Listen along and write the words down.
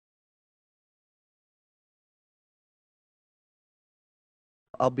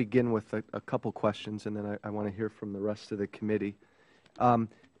I'll begin with a couple questions, and then I want to hear from the rest of the committee.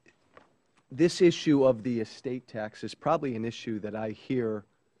 This issue of the estate tax is probably an issue that I hear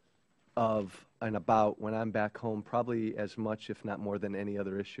of and about when I'm back home, probably as much, if not more, than any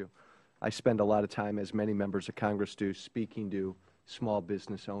other issue. I spend a lot of time, as many members of Congress do, speaking to small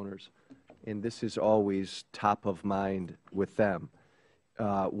business owners, and this is always top of mind with them.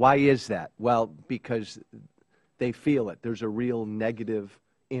 Why is that? Well, because they feel it. There's a real negative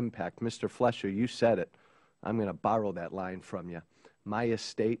impact. Mr. Flesher, you said it. I'm going to borrow that line from you. My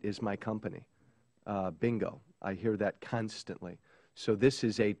estate is my company. Bingo. I hear that constantly. So this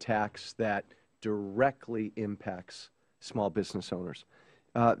is a tax that directly impacts small business owners.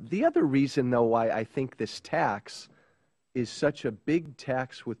 The other reason, though, why I think this tax is such a big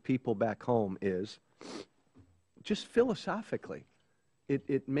tax with people back home is just philosophically.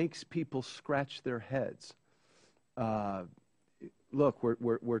 It makes people scratch their heads. Look,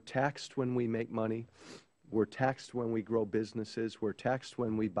 we're taxed when we make money. We're taxed when we grow businesses. We're taxed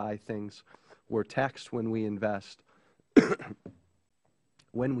when we buy things. We're taxed when we invest.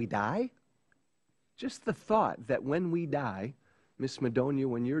 When we die, just the thought that when we die, Miss Madonia,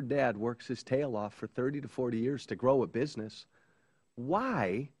 when your dad works his tail off for 30 to 40 years to grow a business,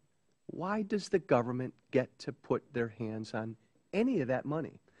 why does the government get to put their hands on any of that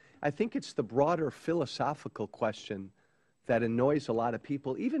money? I think it's the broader philosophical question that annoys a lot of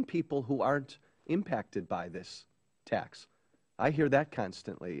people, even people who aren't impacted by this tax. I hear that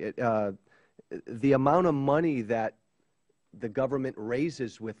constantly. The amount of money that the government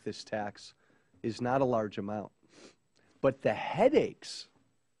raises with this tax is not a large amount. But the headaches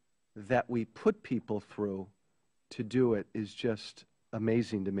that we put people through to do it is just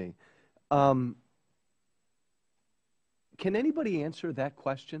amazing to me. Can anybody answer that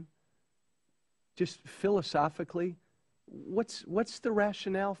question? Just philosophically, what's the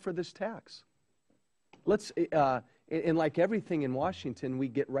rationale for this tax? Let's, and like everything in Washington, we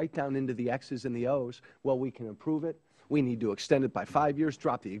get right down into the X's and the O's. Well, we can improve it. We need to extend it by 5 years,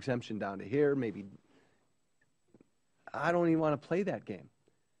 drop the exemption down to here, maybe. I don't even want to play that game.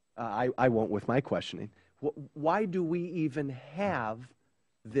 I won't with my questioning. Why do we even have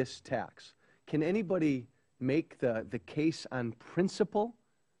this tax? Can anybody make the case on principle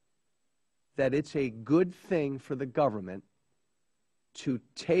that it's a good thing for the government to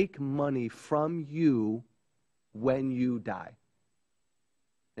take money from you when you die?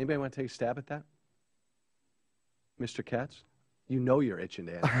 Anybody want to take a stab at that? Mr. Katz? You know you're itching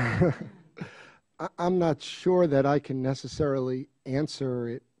to answer. I'm not sure that I can necessarily answer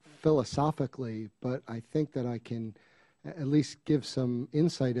it philosophically, but I think that I can at least give some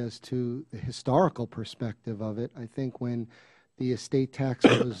insight as to the historical perspective of it. I think when the estate tax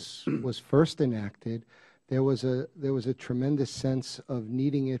was first enacted, there was a tremendous sense of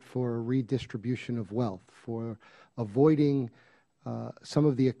needing it for a redistribution of wealth, for avoiding some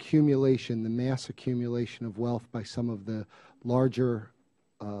of the accumulation, the mass accumulation of wealth by some of the larger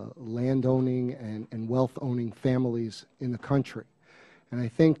land-owning and wealth-owning families in the country. And I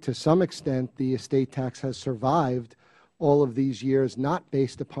think to some extent the estate tax has survived all of these years, not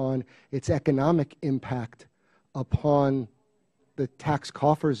based upon its economic impact upon the tax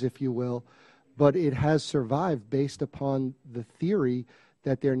coffers, if you will, but it has survived based upon the theory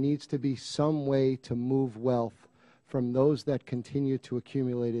that there needs to be some way to move wealth from those that continue to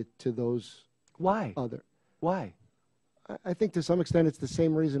accumulate it to those other. Why? I think to some extent it's the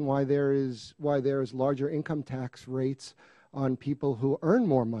same reason why there is larger income tax rates on people who earn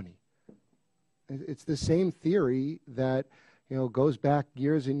more money. It's the same theory that goes back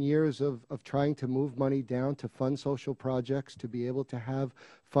years and years of trying to move money down to fund social projects, to be able to have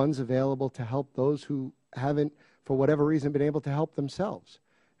funds available to help those who haven't, for whatever reason, been able to help themselves.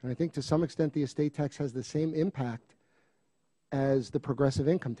 And I think to some extent the estate tax has the same impact as the progressive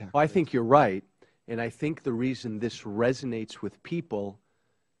income tax. Well, I think you're right. And I think the reason this resonates with people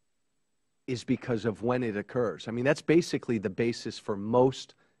is because of when it occurs. I mean, that's basically the basis for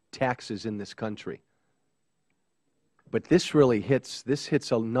most taxes in this country. But this really hits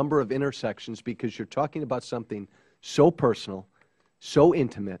a number of intersections because you're talking about something so personal, so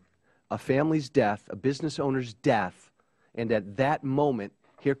intimate, a family's death, a business owner's death, and at that moment,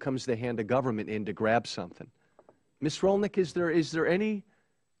 here comes the hand of government in to grab something. Ms. Rolnick, is there any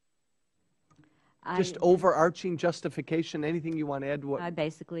just overarching justification, anything you want to add? I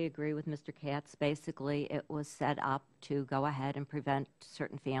basically agree with Mr. Katz. Basically, it was set up to go ahead and prevent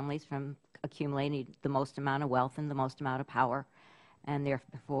certain families from accumulating the most amount of wealth and the most amount of power, and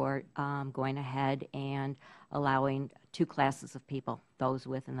therefore going ahead and allowing two classes of people, those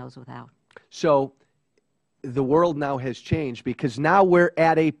with and those without. So the world now has changed, because now we're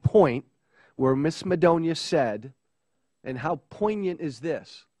at a point where Miss Madonia said, and how poignant is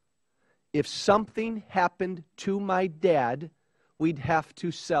this? If something happened to my dad, we'd have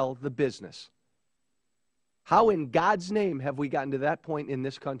to sell the business. How in God's name have we gotten to that point in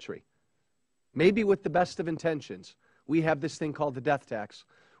this country? Maybe with the best of intentions. We have this thing called the death tax,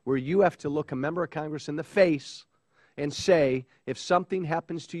 where you have to look a member of Congress in the face and say, if something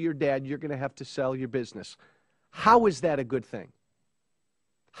happens to your dad, you're going to have to sell your business. How is that a good thing?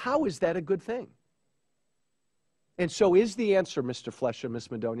 How is that a good thing? And so is the answer, Mr. Flesher, Ms.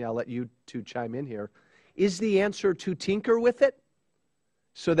 Madonia, I'll let you two chime in here, is the answer to tinker with it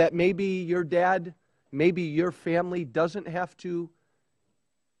so that maybe your dad, maybe your family doesn't have to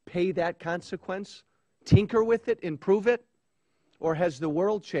pay that consequence? Tinker with it, improve it? Or has the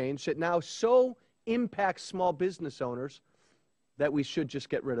world changed that now so impacts small business owners that we should just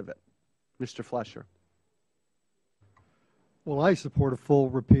get rid of it? Mr. Flesher. Well, I support a full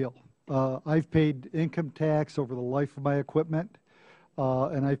repeal. I've paid income tax over the life of my equipment,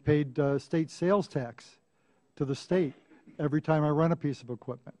 and I've paid state sales tax to the state every time I rent a piece of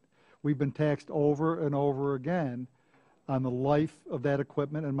equipment. We've been taxed over and over again on the life of that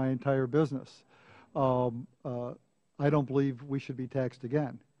equipment and my entire business. I don't believe we should be taxed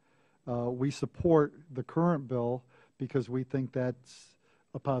again. We support the current bill because we think that's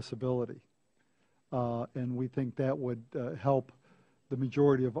a possibility. And we think that would help the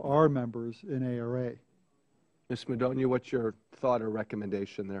majority of our members in ARA. Ms. Madonia, what's your thought or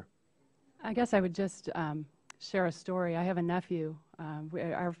recommendation there? I guess I would just share a story. I have a nephew.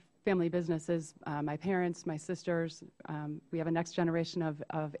 Our family business is my parents, my sisters. We have a next generation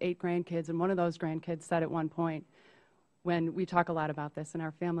of 8 grandkids, and one of those grandkids said at one point, when we talk a lot about this in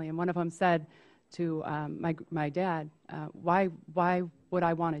our family, and one of them said to my dad, why would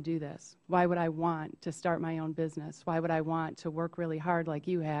I want to do this? Why would I want to start my own business? Why would I want to work really hard like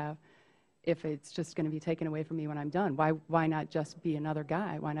you have if it's just going to be taken away from me when I'm done? Why not just be another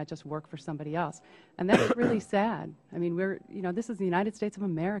guy? Why not just work for somebody else? And that's really sad. I mean, this is the United States of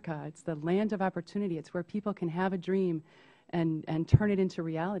America. It's the land of opportunity. It's where people can have a dream and turn it into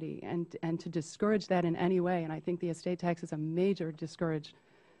reality. And to discourage that in any way, and I think the estate tax is a major discouragement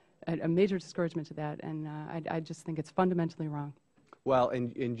to that, and I just think it's fundamentally wrong. Well,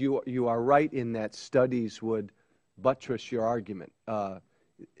 and you are right in that studies would buttress your argument.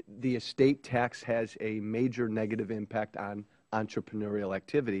 The estate tax has a major negative impact on entrepreneurial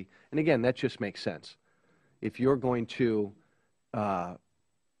activity. And again, that just makes sense. If you're going to,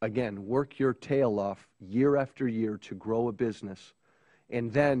 again, work your tail off year after year to grow a business,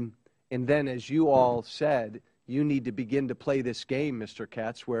 and then as you all said, you need to begin to play this game, Mr.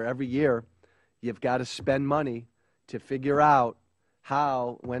 Katz, where every year you've got to spend money to figure out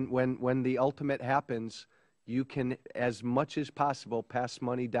how, when the ultimate happens, you can, as much as possible, pass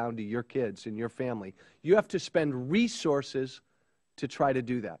money down to your kids and your family. You have to spend resources to try to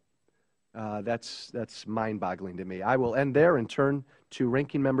do that. That's mind-boggling to me. I will end there and turn to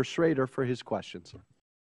Ranking Member Schrader for his questions.